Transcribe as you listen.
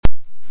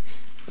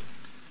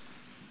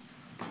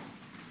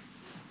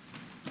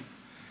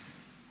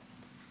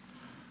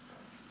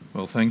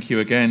Well, thank you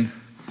again.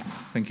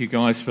 Thank you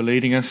guys for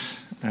leading us,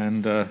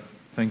 and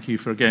thank you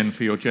for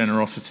your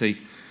generosity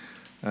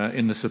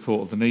in the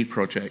support of the Need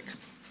Project.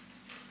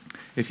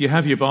 If you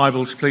have your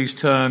Bibles, please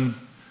turn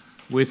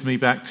with me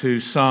back to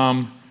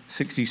Psalm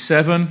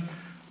 67,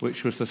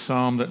 which was the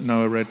psalm that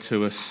Noah read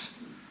to us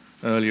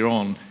earlier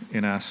on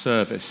in our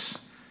service,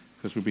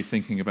 because we'll be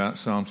thinking about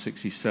Psalm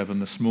 67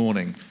 this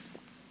morning.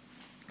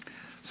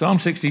 Psalm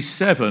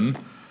 67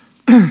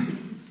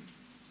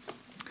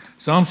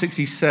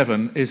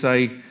 is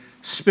a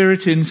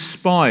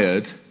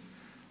Spirit-inspired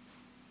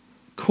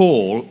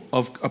call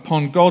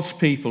upon God's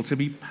people to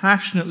be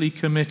passionately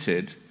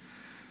committed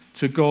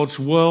to God's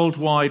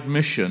worldwide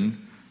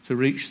mission to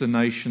reach the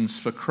nations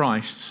for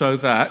Christ, so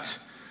that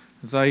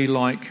they,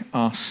 like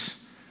us,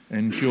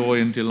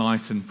 enjoy and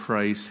delight and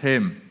praise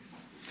Him.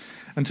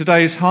 And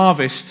today is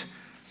Harvest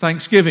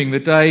Thanksgiving, the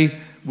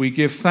day we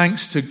give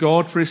thanks to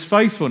God for His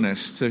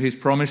faithfulness to His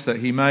promise that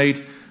He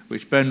made,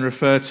 which Ben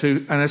referred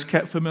to, and has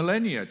kept for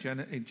millennia.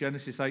 In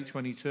Genesis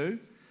 8:22,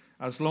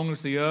 as long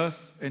as the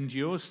earth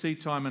endures, seed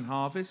time and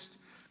harvest,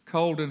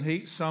 cold and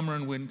heat, summer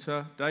and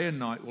winter, day and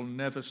night will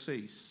never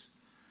cease.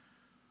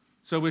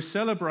 So we're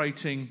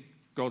celebrating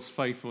God's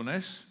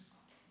faithfulness,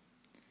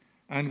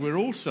 and we're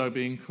also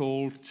being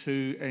called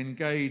to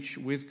engage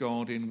with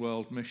God in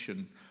world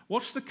mission.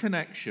 What's the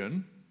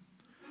connection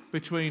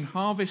between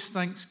Harvest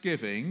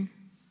Thanksgiving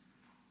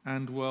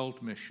and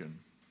world mission?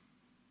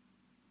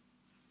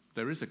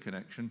 There is a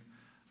connection,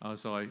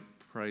 as I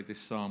pray this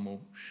psalm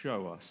will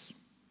show us.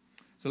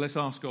 So let's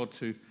ask God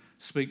to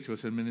speak to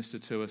us and minister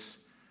to us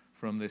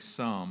from this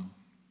psalm.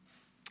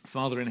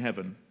 Father in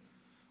heaven,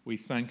 we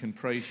thank and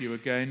praise you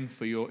again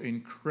for your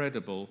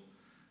incredible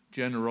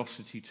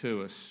generosity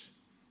to us.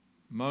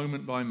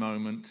 Moment by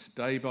moment,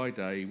 day by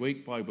day,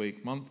 week by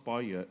week, month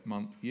by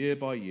month, year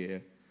by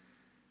year,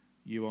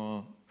 you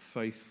are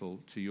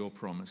faithful to your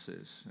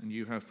promises, and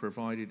you have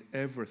provided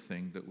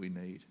everything that we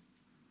need.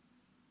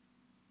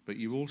 But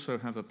you also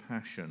have a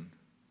passion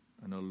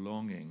and a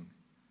longing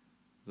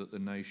that the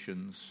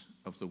nations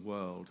of the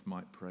world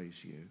might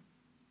praise you.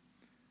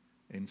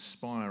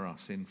 Inspire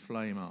us,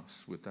 inflame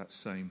us with that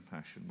same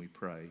passion, we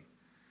pray.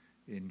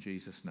 In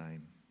Jesus'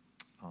 name,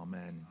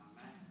 amen.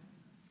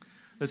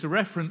 There's a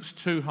reference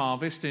to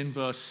harvest in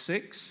verse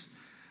 6.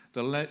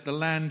 The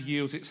land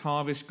yields its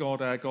harvest,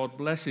 God our God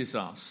blesses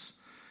us.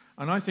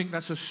 And I think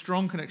that's a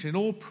strong connection. In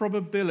all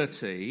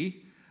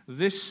probability,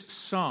 this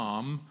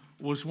psalm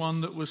was one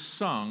that was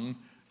sung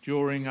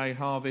during a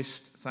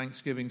harvest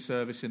Thanksgiving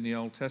service in the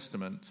Old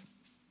Testament.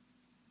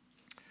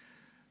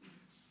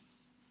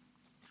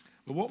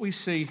 But what we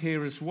see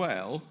here as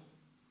well,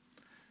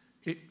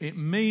 it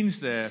means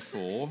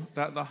therefore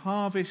that the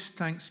harvest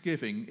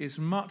Thanksgiving is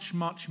much,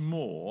 much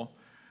more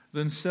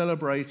than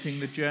celebrating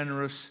the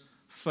generous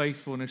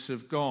faithfulness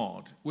of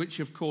God, which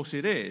of course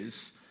it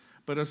is,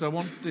 but as I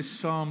want this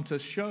psalm to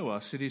show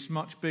us, it is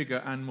much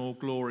bigger and more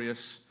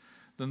glorious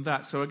than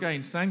that. So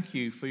again, thank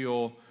you for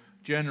your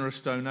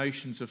generous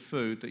donations of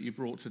food that you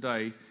brought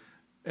today.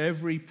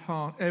 Every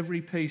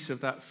piece of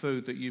that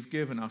food that you've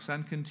given us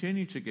and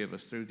continue to give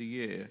us through the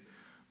year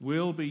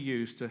will be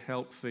used to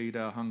help feed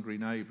our hungry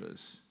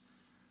neighbours,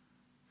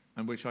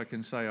 and which I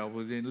can say are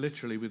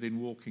literally within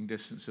walking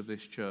distance of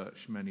this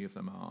church. Many of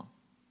them are.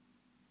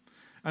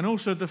 And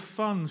also the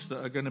funds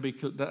that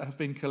have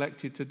been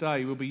collected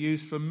today will be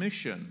used for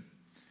mission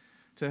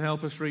to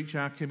help us reach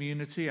our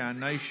community, our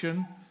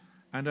nation,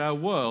 and our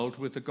world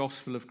with the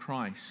gospel of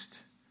Christ.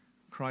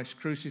 Christ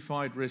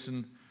crucified,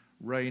 risen,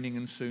 reigning,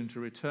 and soon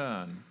to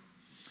return.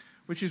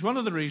 Which is one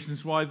of the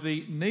reasons why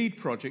the Need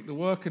Project, the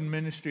work and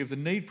ministry of the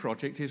Need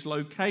Project, is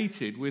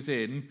located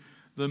within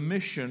the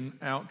mission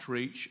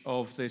outreach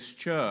of this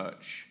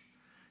church.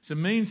 It's a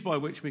means by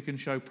which we can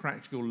show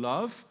practical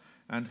love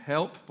and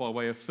help by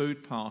way of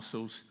food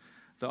parcels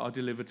that are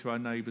delivered to our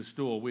neighbour's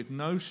door with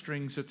no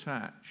strings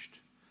attached.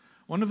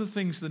 One of the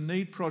things the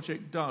Need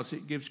Project does,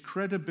 it gives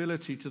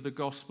credibility to the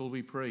gospel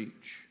we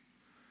preach.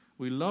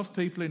 We love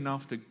people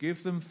enough to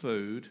give them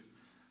food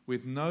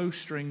with no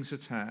strings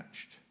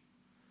attached.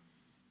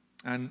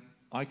 And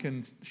I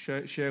can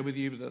share with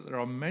you that there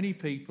are many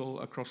people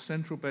across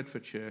central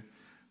Bedfordshire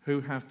who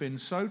have been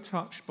so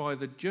touched by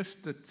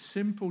just the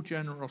simple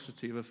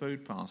generosity of a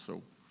food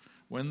parcel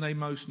when they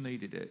most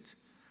needed it,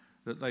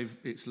 that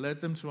it's led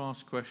them to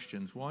ask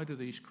questions. Why do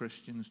these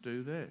Christians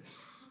do this?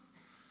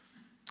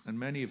 And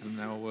many of them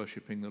now are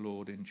worshipping the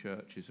Lord in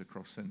churches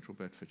across central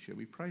Bedfordshire.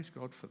 We praise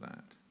God for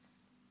that.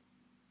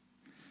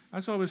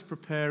 As I was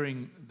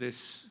preparing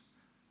this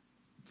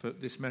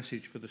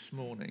message for this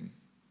morning,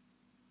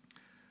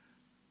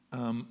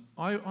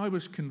 I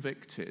was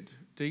convicted,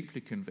 deeply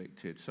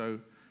convicted.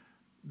 So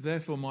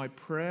therefore my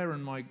prayer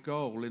and my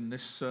goal in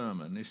this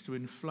sermon is to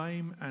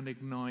inflame and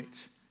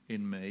ignite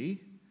in me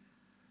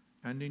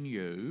and in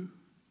you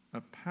a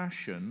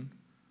passion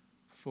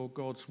for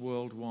God's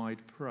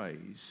worldwide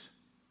praise,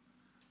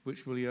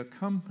 which will be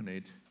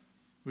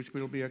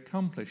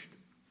accomplished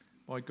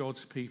by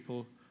God's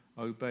people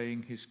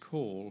obeying his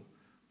call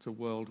to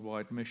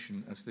worldwide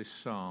mission, as this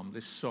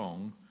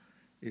song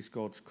is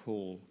God's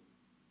call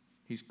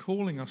He's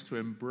calling us to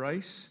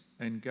embrace,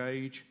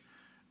 engage,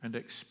 and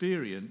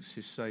experience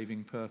his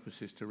saving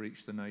purposes to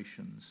reach the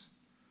nations.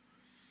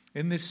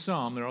 In this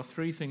psalm, there are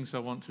three things I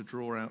want to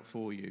draw out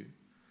for you,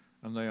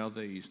 and they are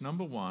these.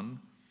 Number one,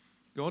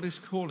 God is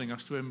calling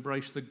us to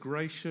embrace the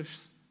gracious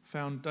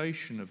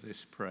foundation of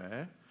this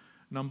prayer.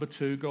 Number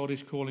two, God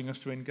is calling us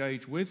to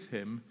engage with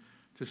him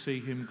to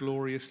see him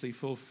gloriously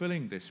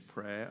fulfilling this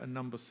prayer. And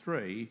number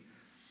three,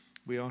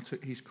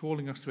 he's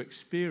calling us to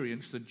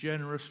experience the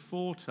generous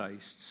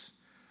foretastes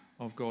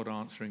of God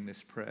answering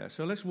this prayer.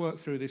 So let's work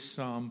through this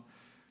psalm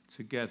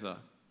together.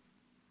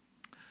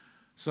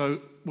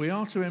 So we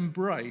are to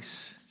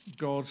embrace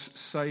God's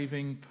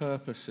saving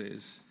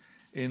purposes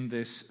in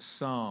this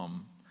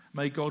psalm.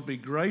 May God be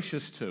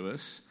gracious to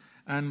us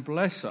and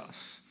bless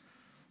us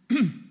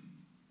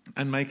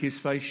and make his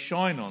face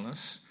shine on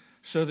us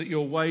so that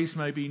your ways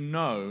may be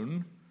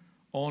known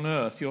on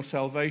earth, your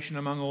salvation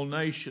among all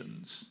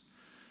nations.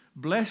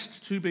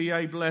 Blessed to be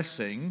a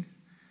blessing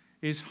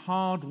is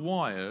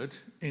hardwired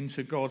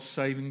into God's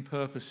saving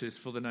purposes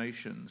for the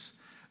nations.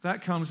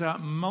 That comes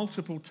out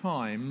multiple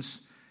times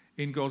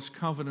in God's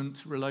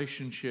covenant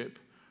relationship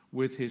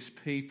with his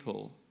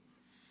people.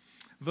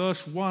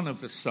 Verse 1 of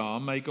the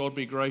psalm, may God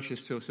be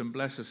gracious to us and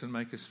bless us and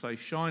make his face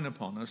shine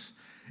upon us,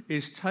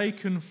 is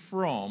taken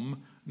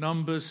from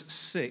Numbers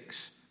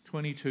 6,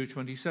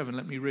 22-27.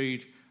 Let me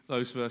read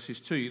those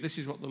verses to you. This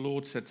is what the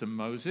Lord said to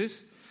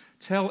Moses.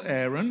 Tell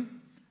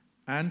Aaron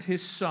and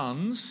his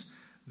sons,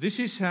 this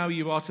is how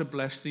you are to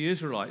bless the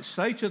Israelites.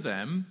 Say to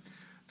them,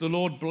 the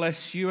Lord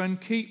bless you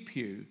and keep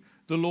you.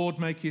 The Lord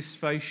make his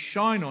face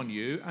shine on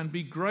you and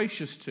be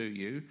gracious to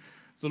you.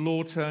 The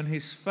Lord turn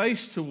his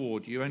face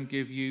toward you and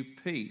give you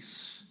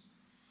peace.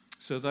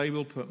 So they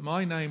will put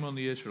my name on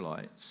the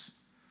Israelites,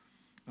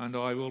 and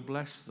I will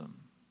bless them.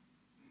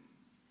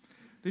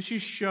 This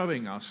is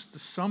showing us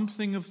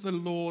something of the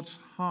Lord's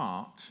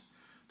heart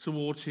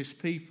towards his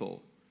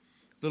people.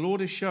 The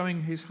Lord is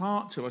showing his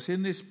heart to us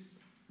in this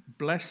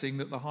blessing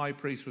that the high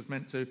priest was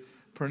meant to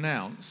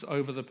pronounce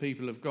over the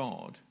people of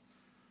God.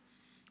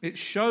 It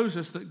shows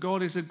us that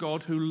God is a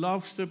God who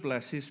loves to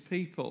bless his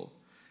people.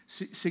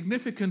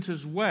 Significant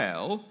as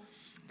well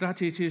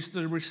that it is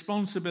the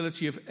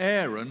responsibility of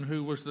Aaron,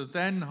 who was the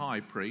then high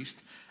priest,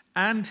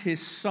 and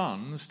his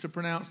sons to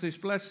pronounce this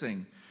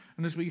blessing.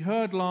 And as we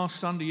heard last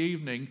Sunday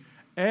evening,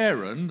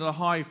 Aaron, the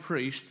high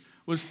priest,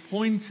 was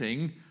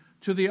pointing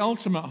to the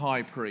ultimate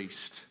high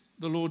priest,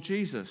 the Lord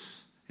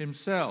Jesus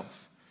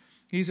himself.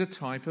 He's a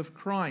type of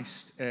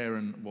Christ,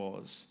 Aaron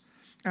was,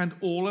 and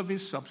all of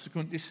his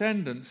subsequent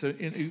descendants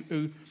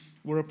who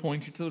were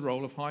appointed to the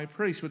role of high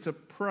priest were to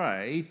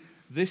pray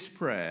this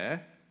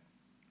prayer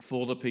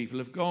for the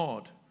people of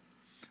God,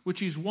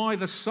 which is why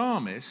the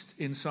psalmist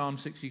in Psalm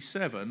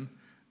 67,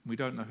 we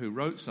don't know who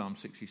wrote Psalm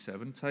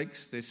 67,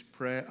 takes this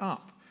prayer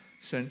up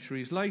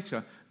centuries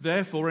later,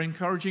 therefore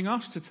encouraging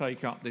us to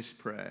take up this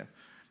prayer.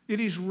 It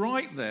is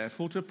right,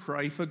 therefore, to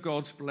pray for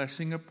God's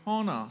blessing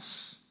upon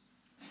us.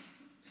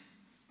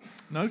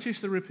 Notice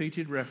the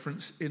repeated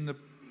reference in the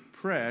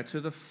prayer to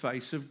the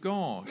face of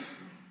God.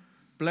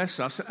 Bless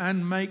us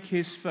and make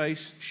his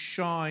face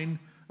shine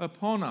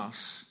upon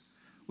us.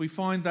 We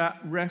find that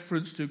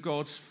reference to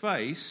God's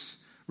face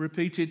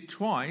repeated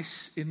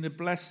twice in the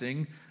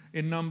blessing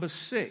in number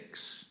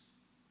 6.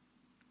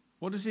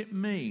 What does it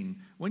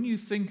mean? When you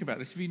think about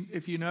this,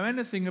 if you know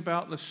anything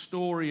about the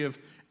story of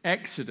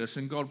Exodus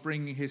and God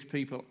bringing his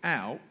people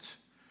out,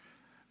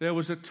 there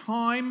was a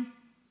time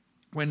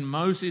when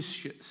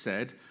Moses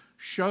said,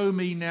 "Show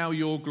me now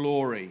your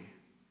glory."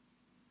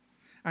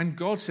 And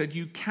God said,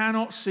 "You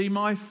cannot see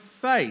my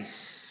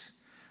face.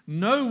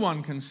 No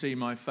one can see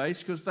my face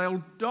because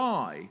they'll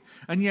die."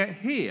 And yet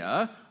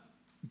here,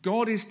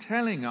 God is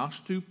telling us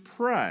to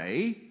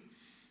pray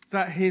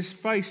that his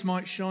face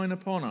might shine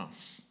upon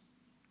us.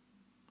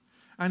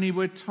 And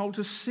we're told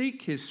to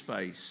seek his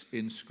face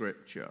in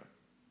Scripture.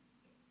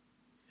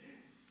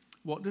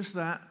 What does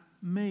that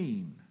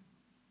mean?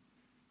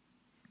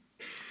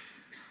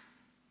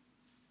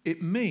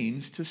 It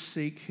means to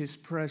seek his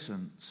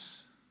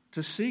presence.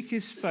 To seek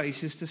his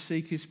face is to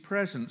seek his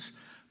presence.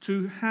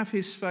 To have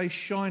his face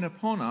shine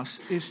upon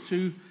us is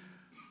to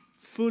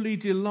fully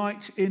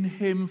delight in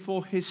him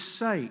for his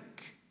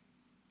sake.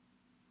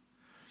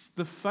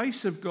 The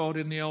face of God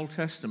in the Old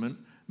Testament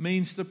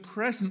means the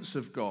presence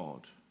of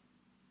God.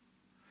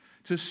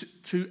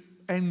 To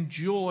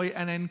enjoy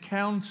and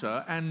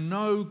encounter and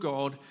know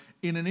God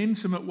in an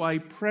intimate way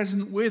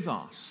present with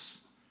us.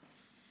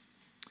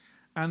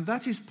 And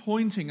that is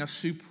pointing us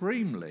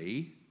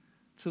supremely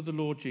to the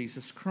Lord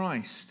Jesus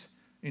Christ.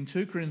 In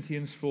 2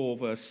 Corinthians 4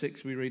 verse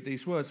 6 we read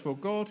these words, "For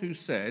God who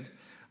said,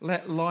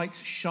 'Let light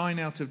shine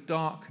out of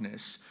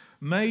darkness,'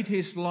 made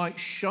his light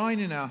shine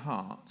in our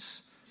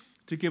hearts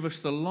to give us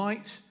the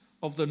light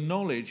of the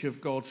knowledge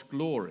of God's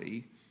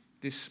glory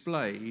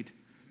displayed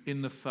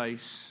in the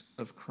face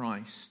of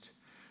Christ."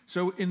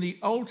 So in the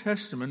Old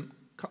Testament,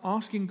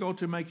 asking God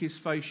to make his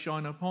face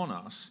shine upon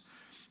us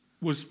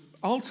was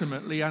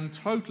ultimately and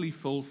totally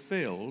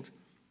fulfilled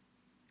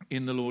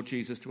in the Lord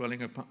Jesus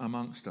dwelling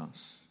amongst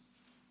us.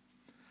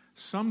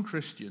 Some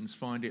Christians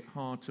find it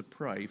hard to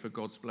pray for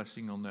God's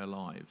blessing on their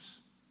lives.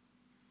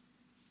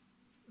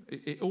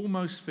 It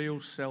almost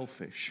feels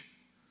selfish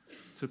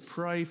to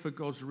pray for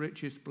God's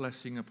richest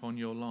blessing upon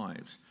your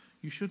lives.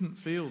 You shouldn't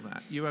feel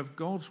that. You have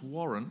God's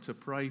warrant to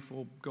pray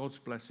for God's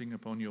blessing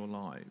upon your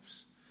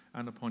lives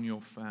and upon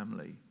your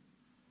family.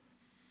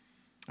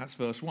 That's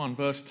verse 1.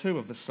 Verse 2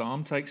 of the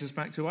psalm takes us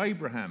back to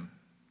Abraham.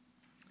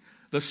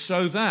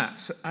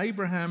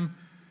 Abraham,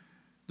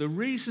 the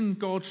reason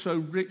God so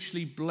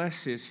richly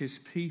blesses his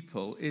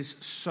people is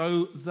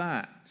so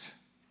that.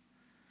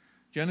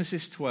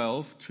 Genesis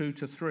 12,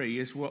 2-3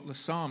 is what the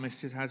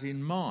psalmist has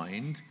in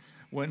mind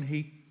when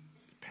he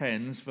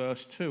pens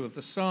verse 2 of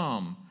the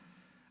psalm.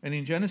 And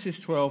in Genesis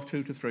 12,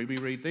 2-3, we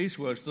read these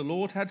words: "The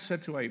Lord had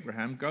said to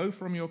Abraham, go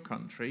from your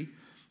country,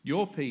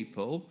 your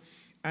people,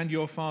 and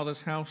your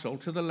father's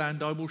household to the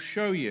land I will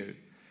show you.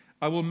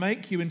 I will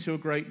make you into a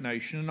great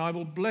nation, and I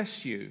will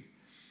bless you.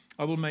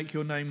 I will make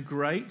your name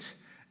great,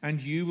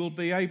 and you will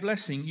be a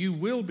blessing. You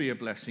will be a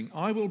blessing.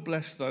 I will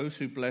bless those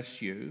who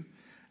bless you,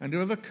 and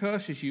whoever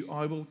curses you,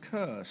 I will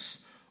curse.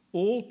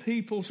 All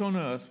peoples on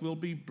earth will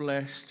be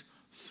blessed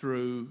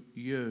through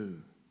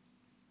you."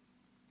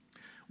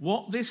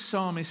 What this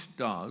psalmist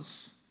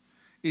does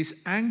is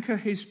anchor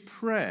his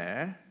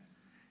prayer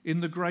in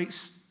the great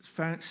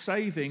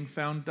saving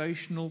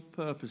foundational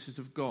purposes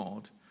of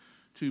God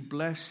to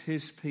bless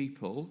his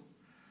people,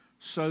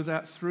 so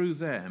that through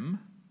them,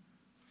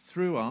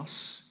 through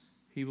us,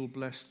 he will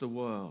bless the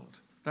world.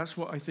 That's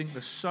what I think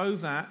the "so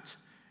that"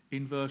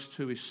 in verse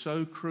 2 is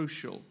so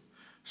crucial.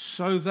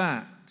 So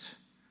that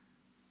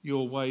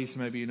your ways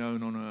may be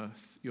known on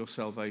earth, your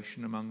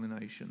salvation among the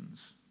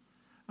nations.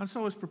 And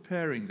so I was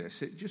preparing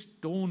this, it just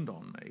dawned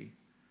on me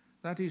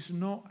that is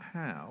not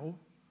how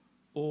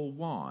or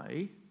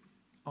why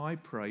I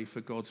pray for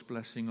God's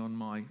blessing on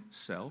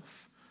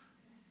myself,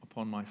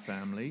 upon my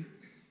family,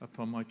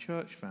 upon my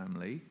church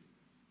family.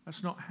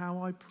 That's not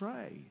how I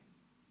pray.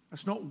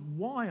 That's not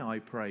why I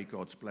pray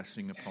God's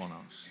blessing upon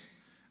us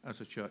as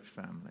a church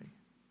family.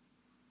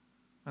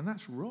 And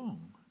that's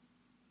wrong.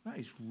 That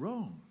is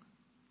wrong.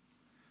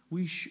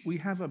 We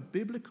have a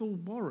biblical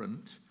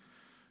warrant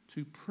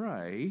to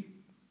pray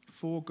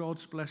for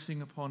God's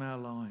blessing upon our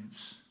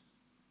lives.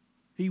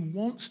 He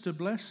wants to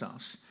bless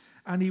us,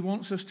 and he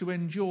wants us to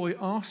enjoy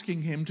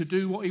asking him to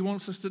do what he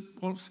wants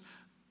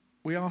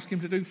we ask him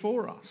to do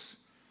for us.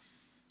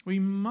 We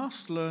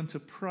must learn to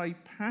pray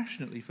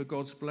passionately for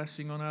God's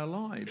blessing on our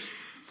lives,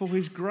 for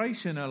his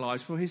grace in our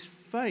lives, for his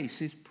face,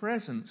 his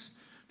presence,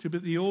 to be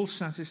the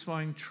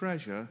all-satisfying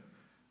treasure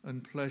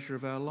and pleasure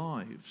of our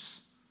lives.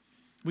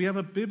 We have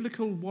a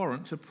biblical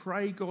warrant to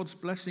pray God's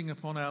blessing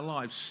upon our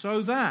lives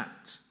so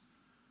that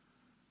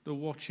the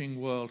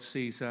watching world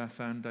sees our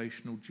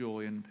foundational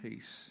joy and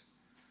peace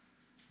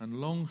and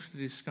longs to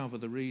discover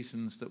the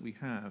reasons that we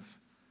have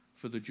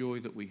for the joy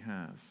that we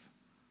have,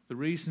 the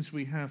reasons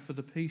we have for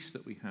the peace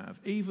that we have.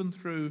 Even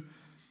through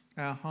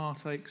our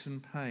heartaches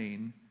and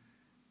pain,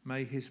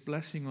 may his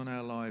blessing on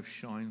our lives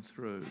shine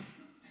through,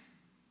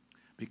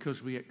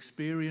 because we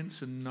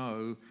experience and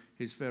know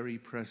his very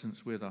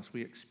presence with us.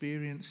 We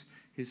experience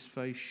his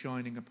face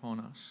shining upon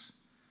us.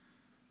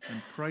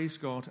 And praise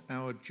God,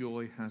 our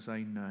joy has a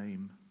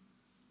name.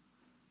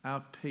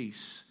 Our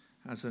peace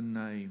has a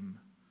name.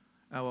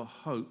 Our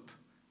hope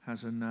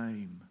has a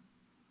name.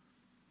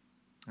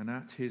 And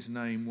at his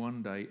name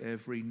one day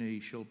every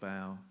knee shall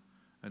bow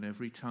and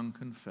every tongue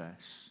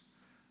confess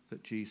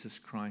that Jesus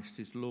Christ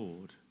is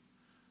Lord,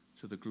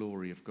 to the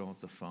glory of God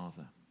the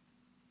Father.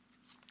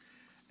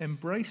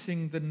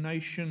 Embracing the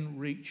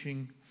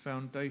nation-reaching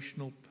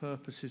foundational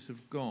purposes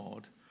of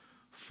God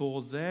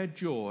for their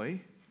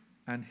joy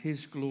and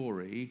his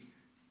glory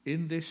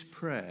in this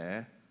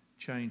prayer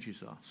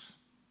changes us.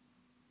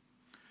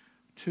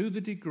 To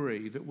the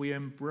degree that we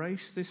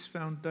embrace this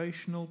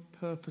foundational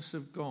purpose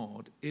of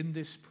God in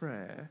this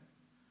prayer,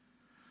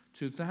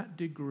 to that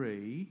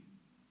degree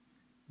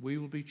we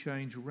will be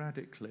changed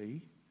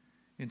radically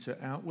into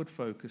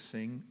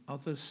outward-focusing,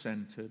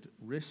 others-centered,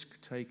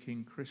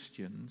 risk-taking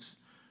Christians,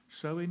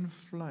 so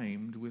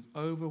inflamed with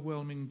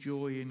overwhelming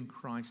joy in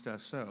Christ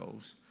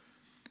ourselves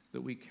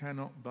that we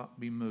cannot but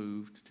be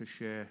moved to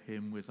share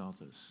him with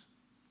others.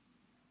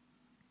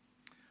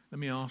 Let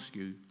me ask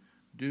you,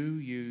 do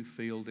you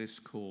feel this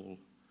call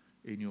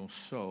in your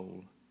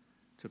soul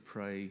to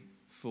pray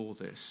for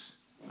this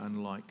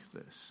and like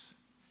this?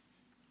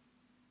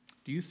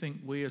 Do you think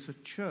we as a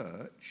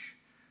church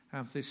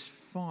have this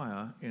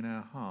fire in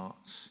our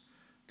hearts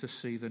to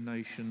see the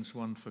nations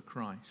won for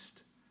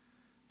Christ,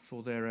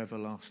 for their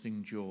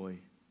everlasting joy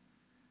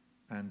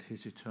and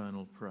his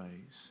eternal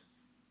praise?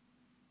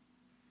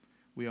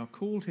 We are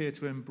called here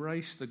to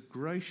embrace the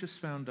gracious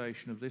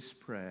foundation of this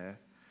prayer,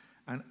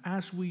 and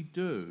as we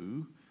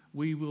do,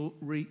 we will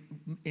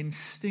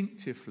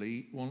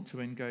instinctively want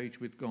to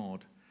engage with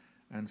God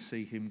and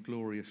see him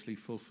gloriously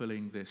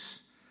fulfilling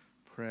this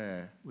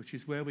prayer, which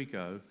is where we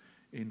go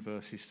in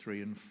verses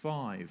 3 and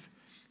 5.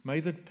 May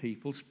the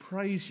peoples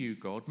praise you,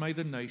 God. May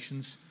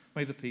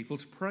the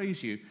peoples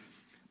praise you.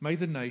 May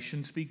the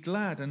nations be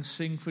glad and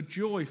sing for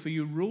joy, for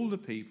you rule the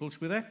peoples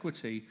with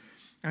equity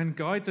and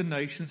guide the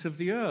nations of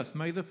the earth.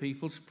 May the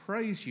peoples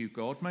praise you,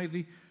 God.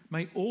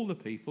 May all the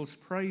peoples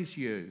praise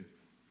you.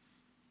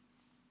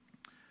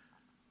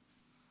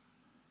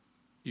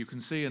 You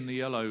can see in the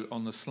yellow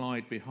on the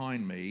slide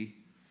behind me,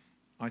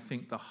 I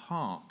think, the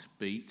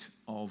heartbeat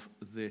of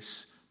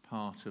this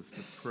part of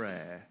the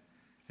prayer,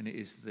 and it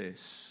is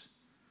this: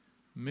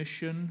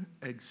 mission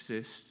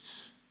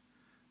exists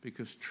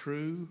because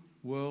true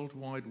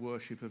worldwide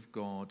worship of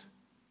God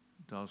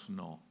does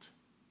not.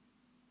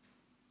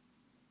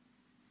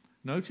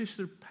 Notice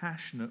the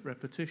passionate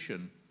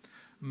repetition.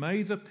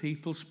 May the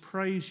peoples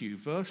praise you.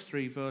 Verse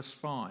 3, verse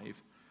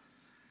 5.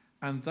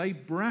 And they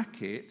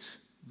bracket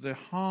the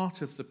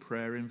heart of the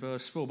prayer in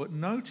verse 4. But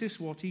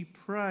notice what he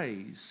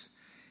prays.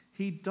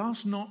 He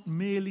does not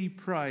merely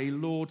pray,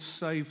 Lord,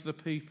 save the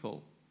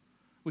people,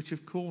 which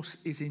of course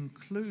is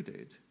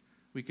included.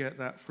 We get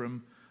that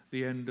from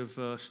the end of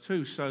verse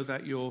 2, so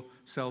that your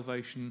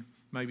salvation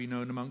may be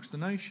known amongst the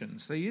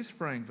nations. He is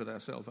praying for their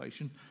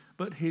salvation,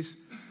 but his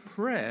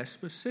prayer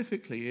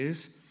specifically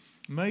is,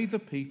 may the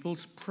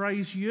peoples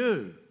praise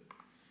you.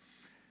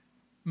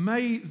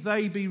 May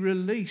they be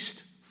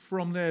released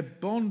from their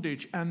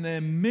bondage and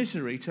their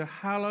misery to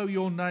hallow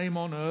your name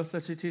on earth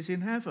as it is in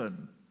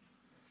heaven.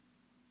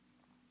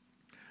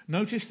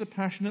 Notice the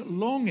passionate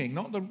longing,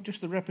 not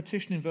just the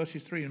repetition in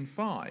verses 3 and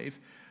 5,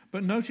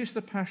 but notice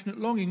the passionate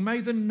longing.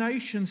 May the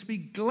nations be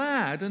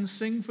glad and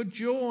sing for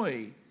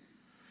joy.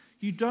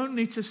 You don't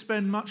need to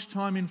spend much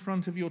time in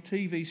front of your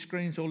TV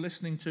screens or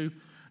listening to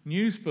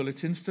news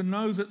bulletins to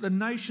know that the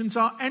nations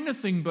are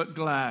anything but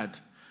glad.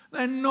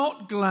 They're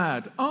not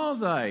glad, are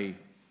they?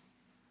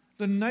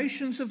 The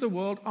nations of the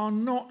world are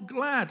not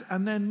glad,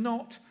 and they're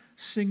not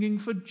singing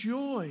for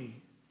joy.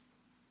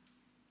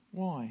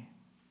 Why?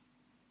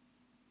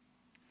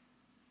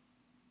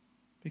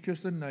 Because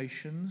the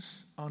nations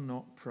are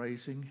not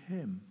praising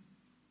him.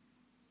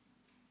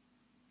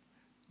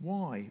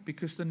 Why?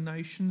 Because the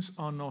nations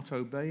are not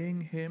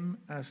obeying him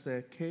as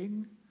their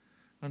king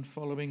and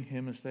following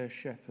him as their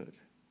shepherd.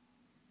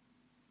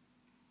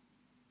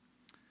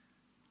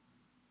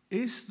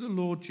 Is the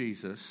Lord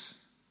Jesus,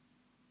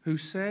 who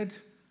said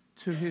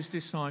to his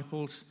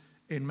disciples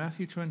in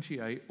Matthew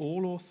 28,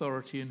 all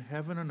authority in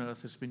heaven and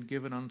earth has been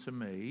given unto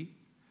me,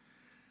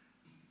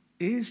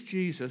 is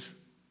Jesus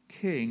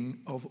King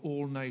of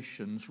all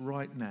nations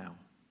right now?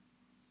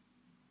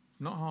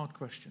 Not a hard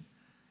question.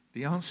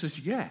 The answer is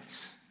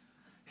yes.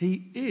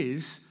 He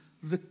is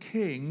the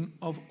King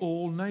of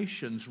all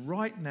nations.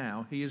 Right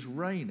now, he is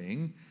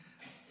reigning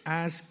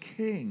as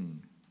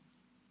King.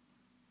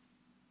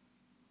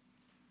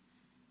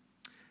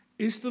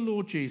 Is the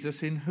Lord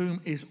Jesus, in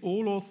whom is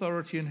all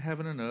authority in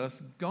heaven and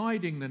earth,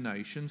 guiding the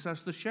nations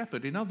as the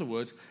shepherd? In other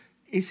words,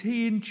 is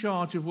he in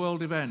charge of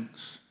world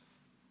events?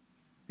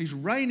 He's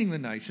reigning the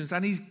nations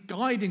and he's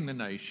guiding the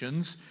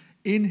nations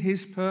in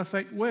his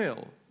perfect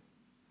will.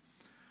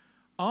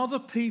 Are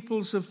the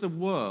peoples of the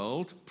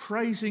world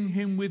praising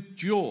him with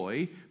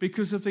joy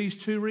because of these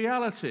two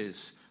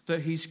realities,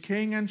 that he's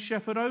king and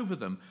shepherd over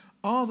them?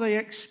 Are they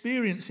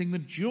experiencing the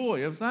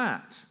joy of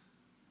that?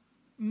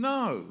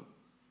 No.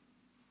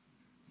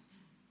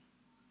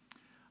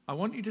 I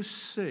want you to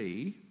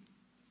see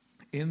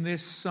in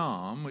this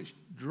psalm, which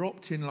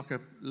dropped in like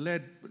a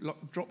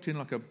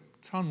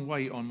ton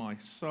weight on my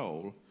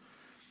soul,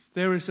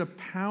 there is a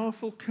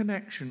powerful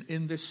connection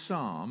in this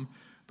psalm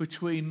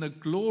between the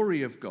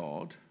glory of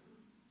God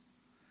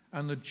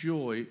and the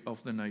joy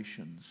of the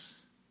nations.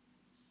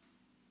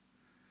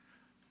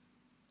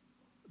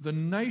 The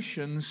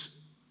nations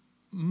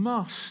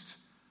must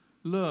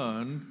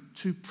learn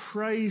to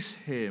praise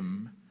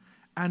him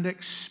and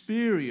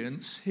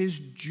experience his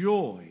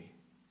joy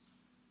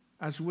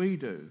as we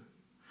do.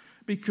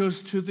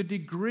 Because to the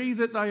degree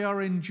that they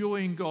are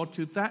enjoying God,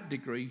 to that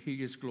degree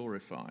he is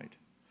glorified.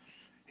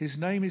 His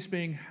name is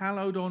being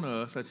hallowed on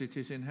earth as it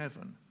is in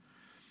heaven.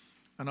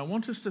 And I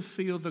want us to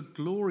feel the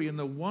glory and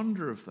the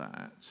wonder of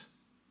that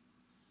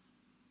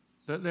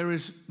there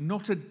is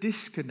not a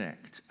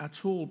disconnect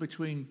at all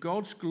between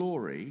God's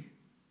glory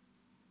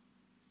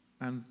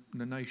and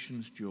the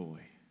nation's joy.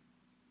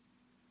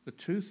 The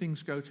two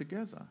things go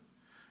together.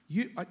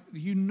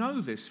 You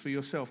know this for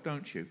yourself,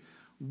 don't you?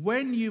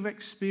 When you've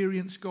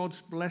experienced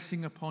God's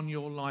blessing upon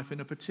your life in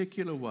a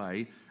particular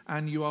way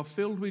and you are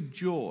filled with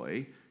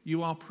joy,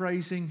 you are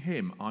praising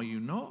him, are you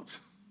not?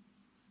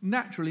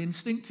 Naturally,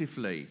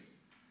 instinctively.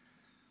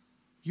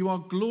 You are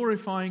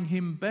glorifying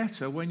him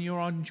better when you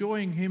are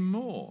enjoying him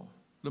more.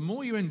 The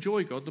more you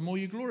enjoy God, the more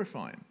you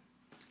glorify him.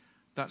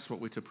 That's what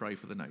we're to pray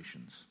for the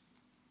nations.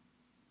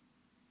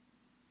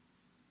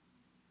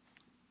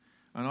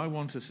 And I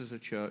want us as a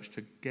church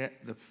to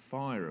get the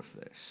fire of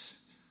this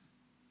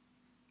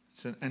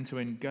and to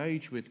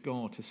engage with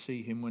God to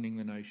see him winning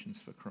the nations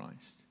for Christ.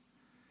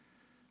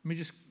 Let me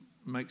just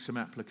make some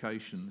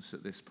applications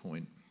at this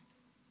point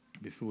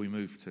before we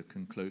move to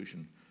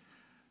conclusion.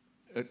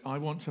 I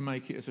want to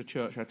make it as a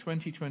church our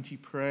 2020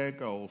 prayer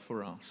goal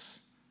for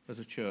us as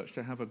a church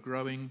to have a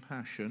growing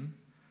passion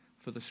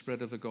for the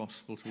spread of the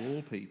gospel to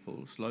all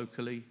peoples,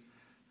 locally,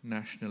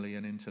 nationally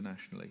and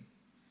internationally.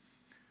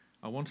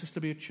 I want us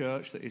to be a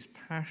church that is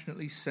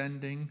passionately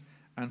sending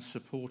and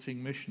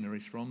supporting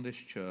missionaries from this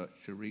church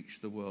to reach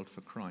the world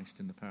for Christ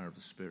in the power of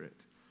the Spirit.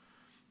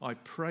 I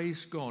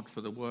praise God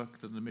for the work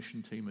that the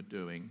mission team are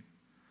doing,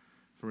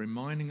 for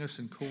reminding us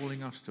and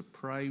calling us to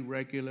pray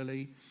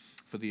regularly,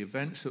 for the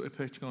events that we're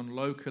putting on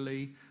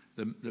locally,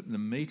 the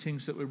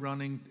meetings that we're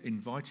running,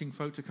 inviting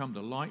folk to come,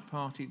 the light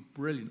party,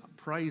 brilliant.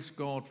 Praise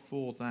God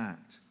for that.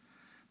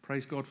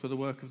 Praise God for the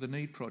work of the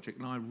Need Project.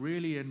 And I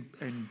really,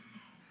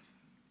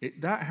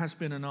 that has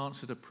been an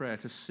answer to prayer,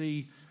 to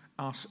see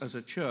us as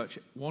a church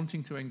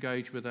wanting to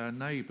engage with our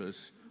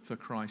neighbours for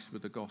Christ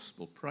with the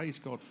gospel. Praise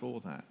God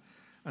for that.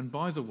 And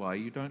by the way,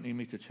 you don't need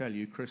me to tell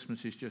you,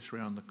 Christmas is just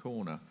round the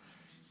corner.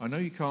 I know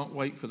you can't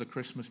wait for the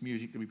Christmas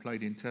music to be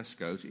played in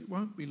Tesco's. It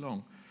won't be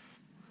long.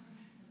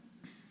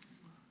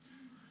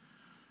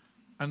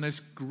 And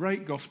there's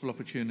great gospel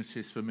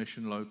opportunities for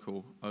Mission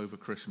Local over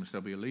Christmas.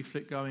 There'll be a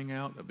leaflet going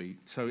out.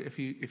 So if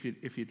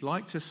you'd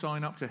like to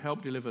sign up to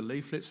help deliver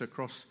leaflets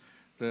across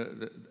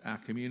our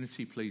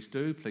community, please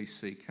do. Please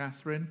see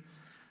Catherine.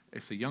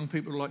 If the young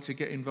people would like to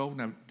get involved,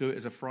 now do it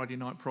as a Friday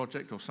night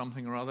project or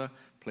something or other,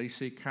 please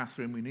see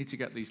Catherine. We need to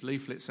get these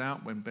leaflets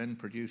out when Ben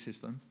produces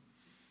them.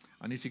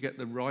 I need to get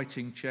the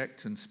writing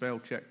checked and spell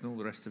checked and all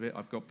the rest of it.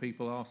 I've got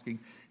people asking,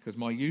 because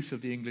my use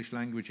of the English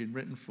language in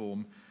written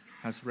form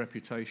has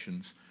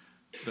reputations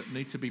that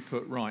need to be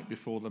put right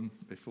before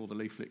the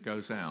leaflet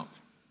goes out.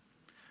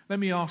 Let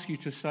me ask you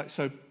to say,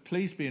 so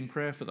please be in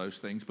prayer for those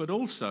things, but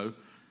also,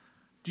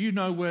 do you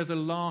know where the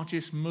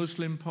largest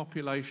Muslim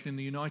population in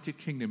the United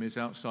Kingdom is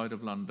outside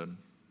of London?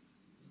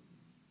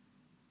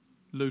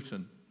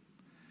 Luton.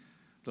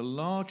 The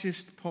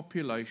largest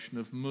population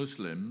of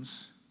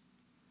Muslims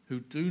who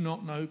do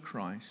not know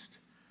Christ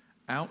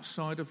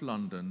outside of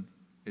London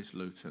is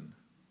Luton.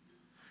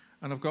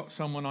 And I've got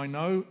someone I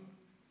know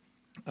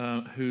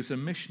who's a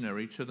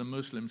missionary to the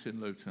Muslims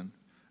in Luton.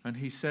 And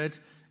he said,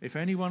 if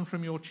anyone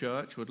from your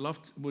church would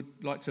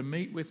like to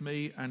meet with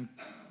me and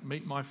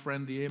meet my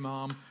friend the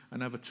Imam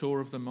and have a tour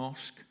of the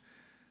mosque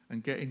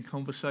and get in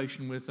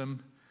conversation with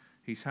them,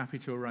 he's happy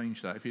to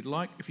arrange that.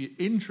 If you're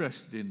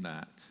interested in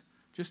that,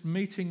 just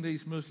meeting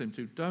these Muslims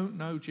who don't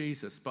know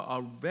Jesus but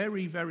are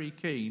very, very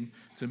keen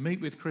to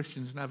meet with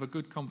Christians and have a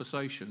good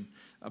conversation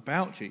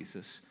about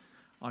Jesus,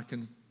 I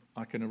can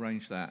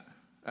arrange that.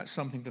 That's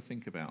something to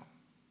think about.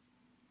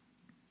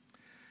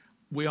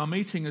 We are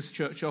meeting as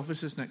church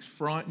officers next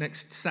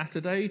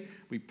Saturday.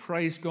 We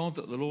praise God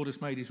that the Lord has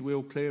made his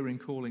will clear in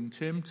calling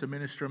Tim to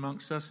minister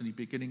amongst us, and he's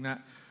beginning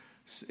that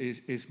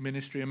his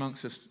ministry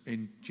amongst us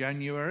in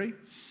January.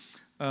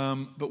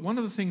 But one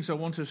of the things I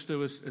want us to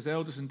do as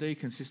elders and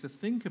deacons is to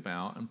think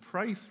about and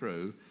pray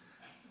through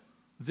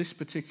this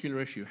particular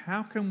issue.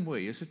 How can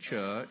we as a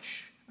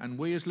church and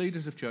we as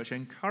leaders of church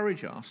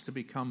encourage us to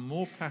become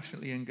more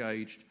passionately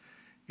engaged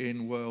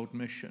in world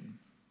mission?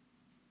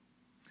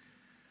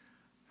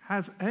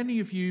 Have any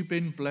of you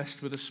been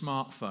blessed with a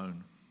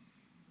smartphone?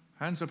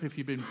 Hands up if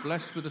you've been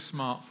blessed with a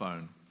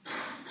smartphone.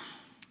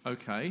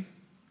 Okay.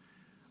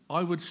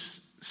 I would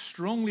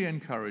strongly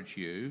encourage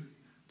you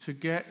to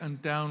get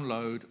and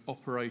download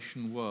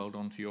Operation World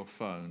onto your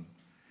phone.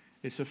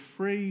 It's a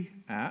free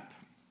app,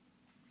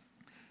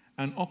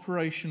 and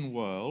Operation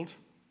World,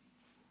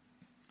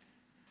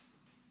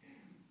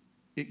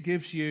 it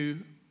gives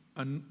you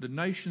the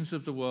nations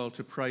of the world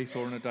to pray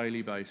for on a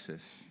daily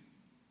basis.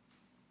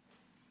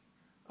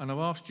 And I've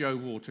asked Joe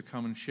Ward to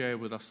come and share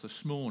with us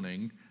this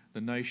morning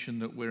the nation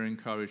that we're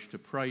encouraged to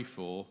pray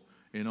for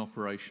in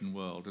Operation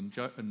World.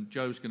 And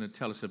Joe's going to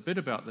tell us a bit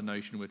about the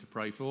nation we're to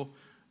pray for,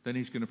 then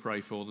he's going to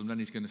pray for them, then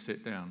he's going to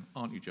sit down.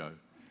 Aren't you, Joe?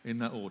 In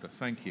that order.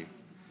 Thank you.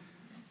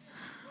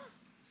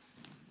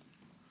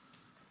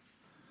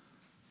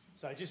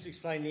 So just to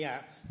explain the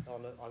app,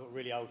 I've got a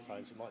really old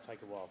phone, so it might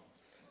take a while.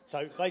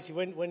 So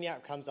basically when the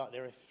app comes up,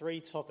 there are 3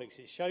 topics.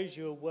 It shows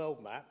you a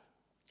world map,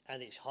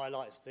 and it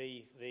highlights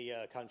the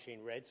country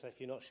in red. So if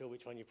you're not sure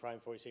which one you're praying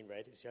for, it's in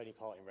red. It's the only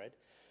part in red.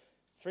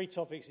 3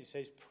 topics, it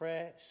says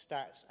prayer,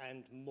 stats,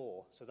 and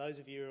more. So those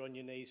of you who are on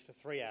your knees for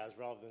 3 hours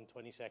rather than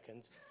 20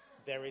 seconds,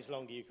 there is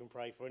longer you can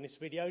pray for. And this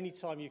will be the only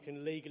time you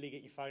can legally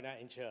get your phone out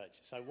in church.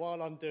 So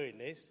while I'm doing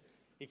this,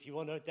 if you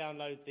want to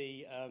download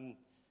the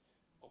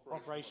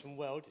Operation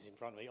World, it's in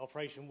front of me,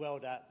 Operation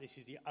World app, this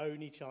is the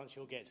only chance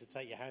you'll get to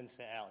take your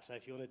handset out. So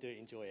if you want to do it,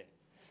 enjoy it.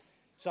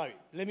 So,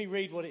 let me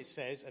read what it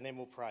says and then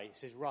we'll pray. It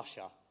says,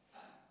 Russia.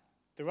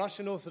 The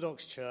Russian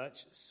Orthodox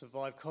Church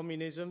survived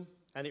communism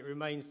and it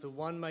remains the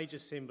one major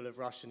symbol of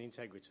Russian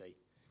integrity.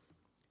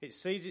 It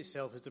sees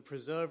itself as the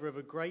preserver of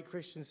a great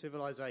Christian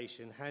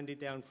civilization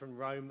handed down from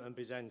Rome and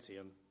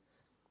Byzantium.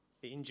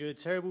 It endured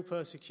terrible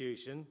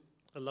persecution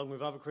along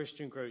with other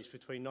Christian groups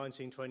between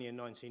 1920 and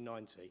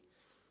 1990,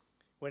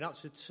 when up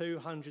to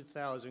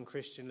 200,000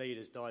 Christian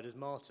leaders died as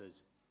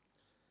martyrs.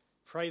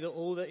 Pray that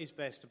all that is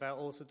best about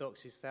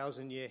Orthodoxy's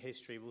 1,000-year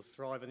history will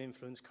thrive and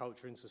influence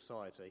culture and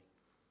society.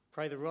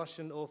 Pray the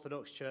Russian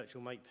Orthodox Church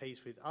will make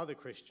peace with other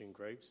Christian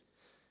groups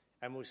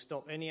and will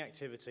stop any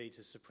activity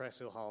to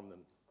suppress or harm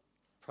them.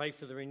 Pray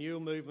for the renewal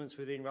movements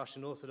within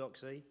Russian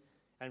Orthodoxy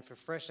and for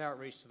fresh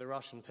outreach to the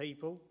Russian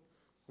people.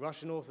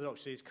 Russian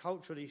Orthodoxy is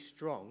culturally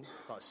strong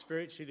but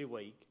spiritually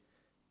weak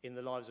in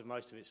the lives of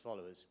most of its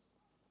followers.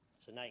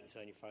 So now you can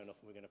turn your phone off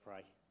and we're going to pray.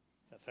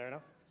 Is that fair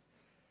enough?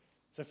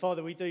 So,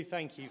 Father, we do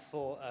thank you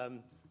for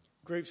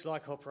groups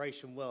like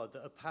Operation World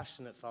that are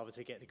passionate, Father,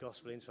 to get the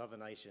gospel into other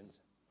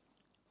nations.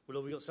 Well,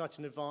 Lord, we've got such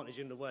an advantage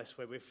in the West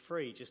where we're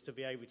free just to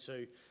be able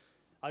to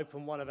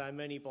open one of our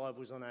many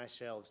Bibles on our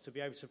shelves, to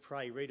be able to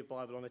pray, read a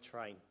Bible on a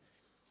train,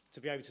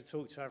 to be able to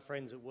talk to our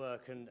friends at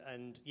work.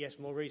 And yes,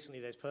 more recently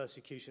there's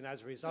persecution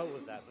as a result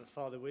of that. But,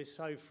 Father, we're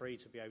so free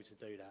to be able to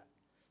do that.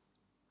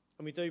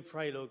 And we do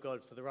pray, Lord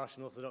God, for the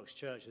Russian Orthodox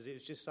Church. As it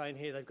was just saying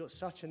here, they've got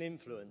such an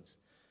influence,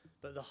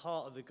 but the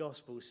heart of the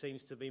gospel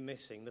seems to be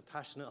missing. The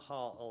passionate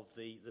heart of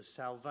the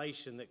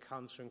salvation that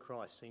comes from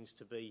Christ seems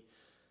to be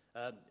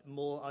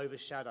more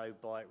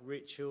overshadowed by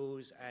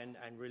rituals and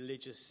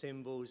religious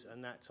symbols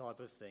and that type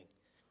of thing.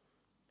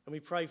 And we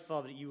pray,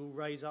 Father, that you will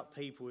raise up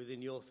people within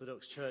the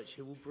Orthodox Church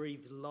who will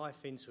breathe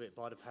life into it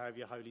by the power of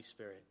your Holy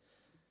Spirit.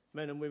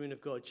 Men and women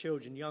of God,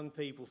 children, young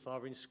people,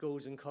 Father, in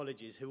schools and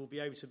colleges who will be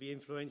able to be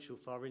influential,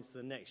 Father, into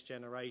the next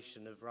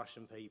generation of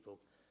Russian people.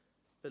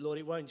 That, Lord,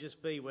 it won't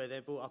just be where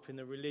they're brought up in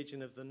the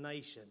religion of the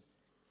nation,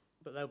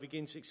 but they'll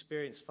begin to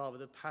experience, Father,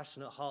 the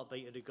passionate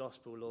heartbeat of the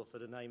gospel, Lord, for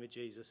the name of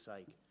Jesus'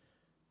 sake.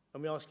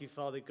 And we ask you,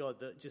 Father God,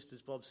 that just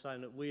as Bob's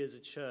saying, that we as a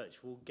church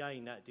will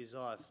gain that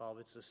desire,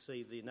 Father, to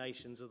see the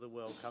nations of the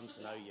world come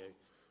to know you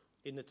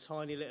in the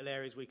tiny little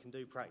areas we can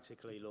do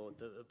practically, Lord,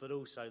 but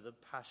also the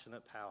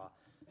passionate power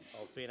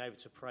of being able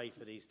to pray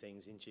for these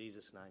things in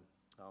Jesus' name.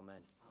 Amen.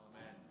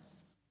 Amen.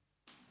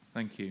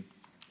 Thank you.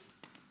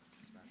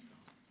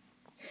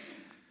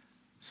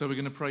 So we're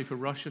going to pray for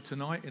Russia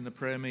tonight in the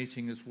prayer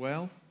meeting as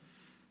well.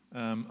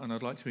 And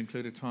I'd like to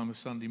include a time of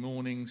Sunday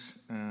mornings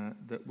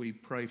that we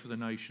pray for the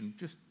nation.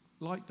 Just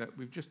like that,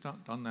 we've just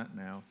done that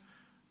now.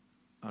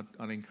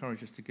 I'd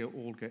encourage us to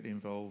all get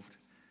involved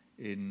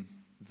in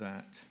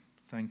that.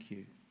 Thank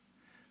you.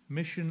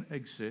 Mission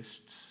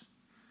exists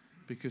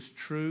because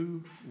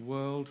true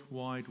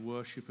worldwide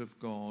worship of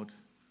God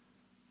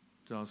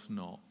does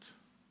not.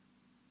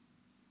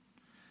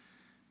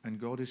 And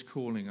God is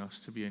calling us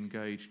to be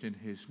engaged in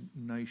his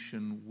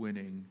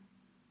nation-winning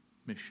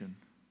mission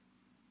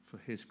for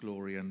his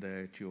glory and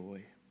their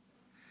joy.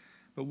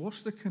 But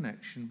what's the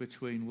connection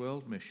between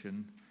world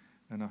mission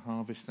and a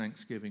harvest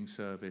thanksgiving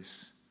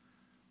service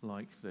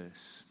like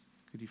this?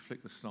 Could you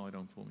flick the slide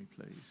on for me,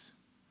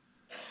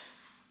 please?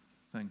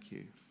 Thank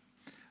you.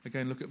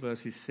 Again, look at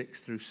verses 6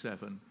 through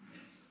 7.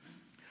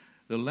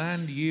 The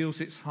land yields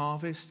its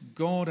harvest.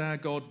 God, our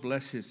God,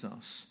 blesses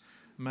us.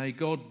 May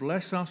God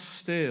bless us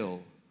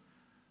still,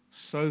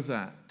 so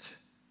that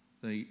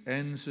the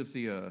ends of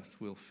the earth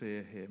will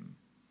fear him.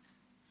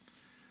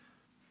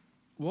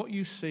 What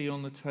you see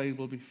on the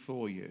table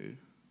before you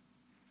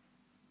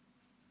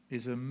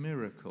is a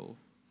miracle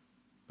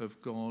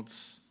of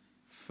God's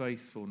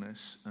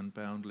faithfulness and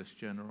boundless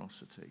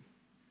generosity.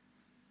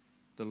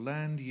 The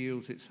land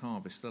yields its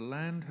harvest. The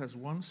land has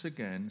once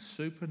again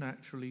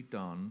supernaturally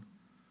done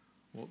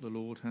what the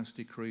Lord has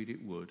decreed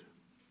it would.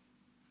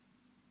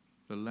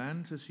 The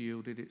land has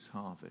yielded its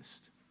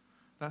harvest.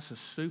 That's a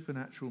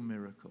supernatural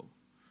miracle.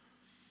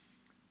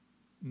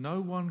 No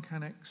one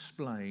can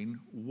explain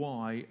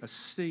why a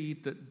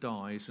seed that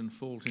dies and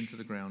falls into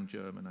the ground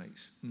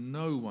germinates.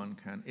 No one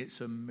can.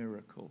 It's a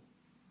miracle.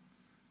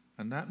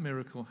 And that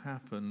miracle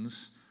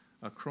happens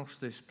across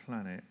this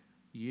planet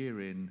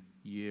year in,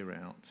 year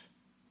out.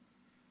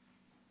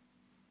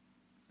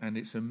 And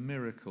it's a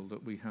miracle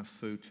that we have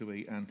food to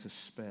eat and to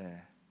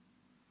spare.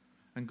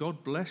 And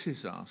God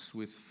blesses us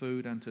with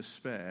food and to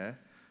spare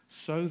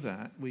so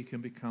that we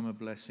can become a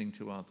blessing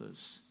to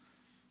others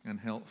and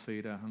help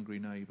feed our hungry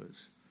neighbours.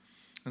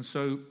 And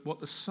so what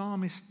the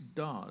psalmist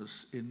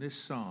does in this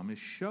psalm is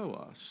show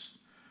us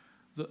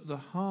that the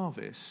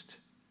harvest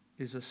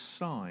is a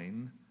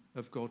sign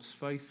of God's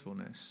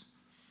faithfulness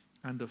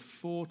and a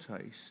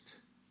foretaste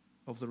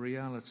of the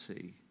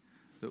reality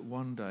that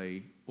one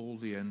day all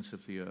the ends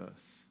of the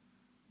earth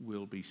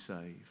will be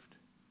saved.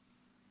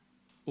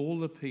 All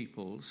the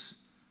peoples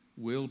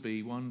will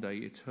be one day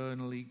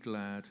eternally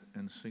glad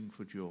and sing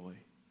for joy.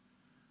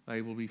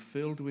 They will be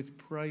filled with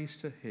praise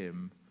to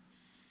him,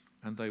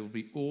 and they will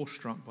be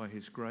awestruck by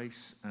his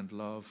grace and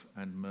love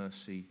and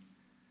mercy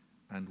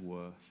and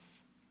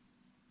worth.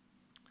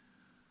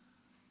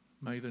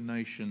 May the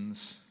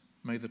nations,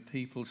 may the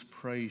peoples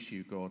praise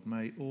you, God.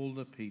 May all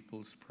the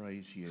peoples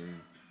praise you.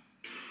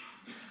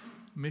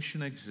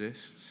 Mission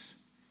exists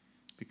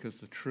because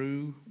the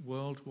true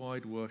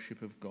worldwide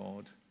worship of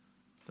God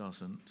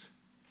doesn't.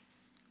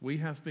 We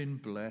have been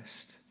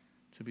blessed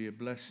to be a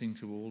blessing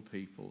to all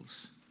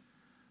peoples.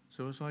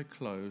 So as I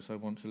close, I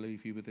want to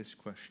leave you with this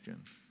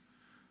question.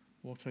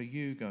 What are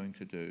you going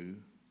to do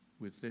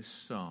with this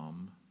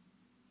psalm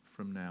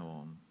from now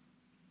on?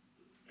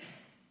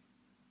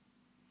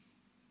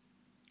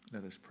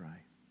 Let us pray.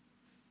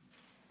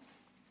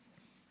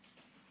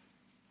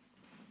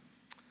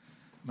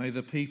 May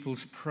the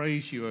peoples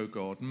praise you, O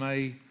God.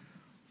 May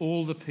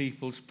all the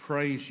peoples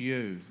praise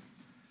you.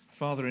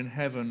 Father in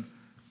heaven,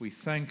 we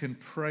thank and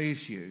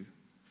praise you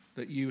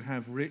that you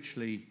have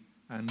richly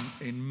and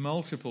in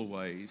multiple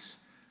ways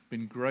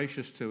been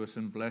gracious to us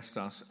and blessed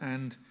us,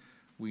 and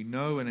we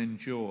know and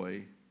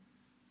enjoy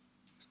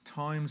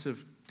times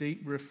of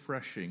deep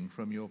refreshing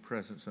from your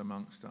presence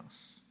amongst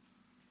us.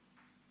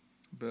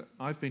 But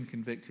I've been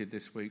convicted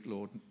this week,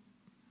 Lord,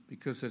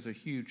 because there's a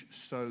huge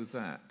so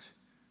that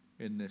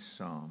in this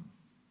psalm,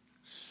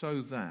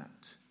 so that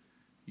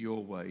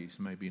your ways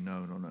may be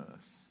known on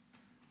earth,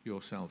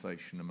 your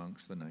salvation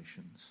amongst the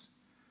nations.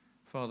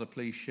 Father,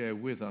 please share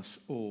with us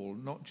all,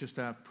 not just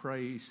our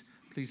praise,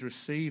 please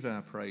receive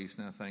our praise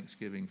and our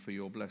thanksgiving for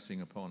your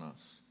blessing upon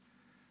us,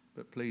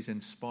 but please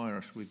inspire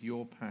us with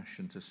your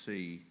passion to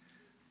see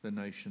the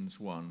nations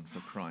won for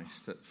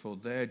Christ, that for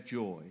their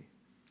joy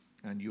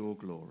and your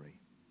glory.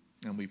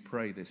 And we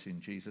pray this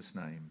in Jesus'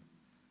 name.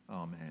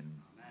 Amen.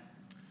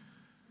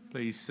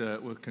 Please,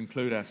 we'll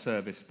conclude our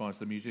service by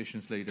the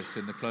musicians lead us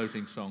in the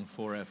closing song,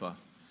 Forever,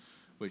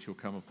 which will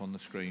come up on the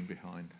screen behind.